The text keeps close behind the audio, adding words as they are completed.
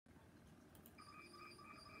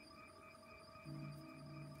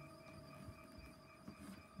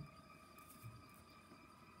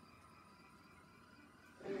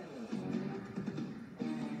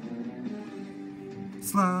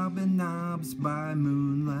Slobbing knobs by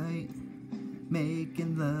moonlight,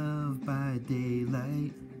 making love by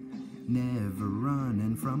daylight, never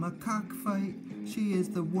running from a cockfight. She is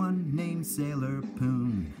the one named Sailor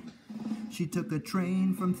Poon. She took a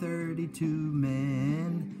train from 32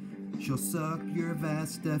 men. She'll suck your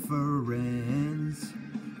vas deferens.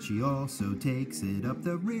 She also takes it up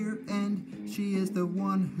the rear end. She is the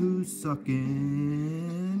one who's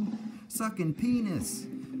sucking penis.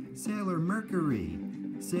 Sailor Mercury,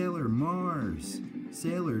 Sailor Mars,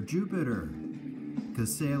 Sailor Jupiter.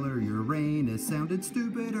 'Cause Sailor Uranus sounded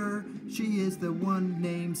stupider. She is the one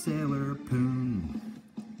named Sailor Poon.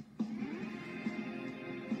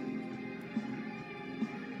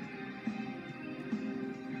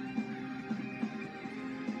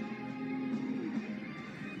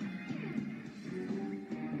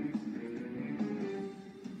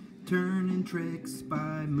 Turning tricks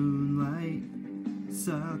by moonlight,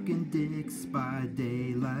 sucking dicks by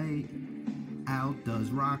daylight. Outdoes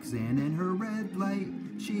Roxanne in her red light.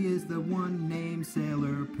 She is the one named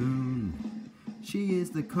Sailor Poon. She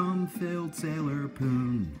is the cum-filled Sailor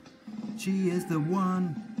Poon. She is the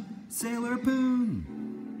one Sailor Poon.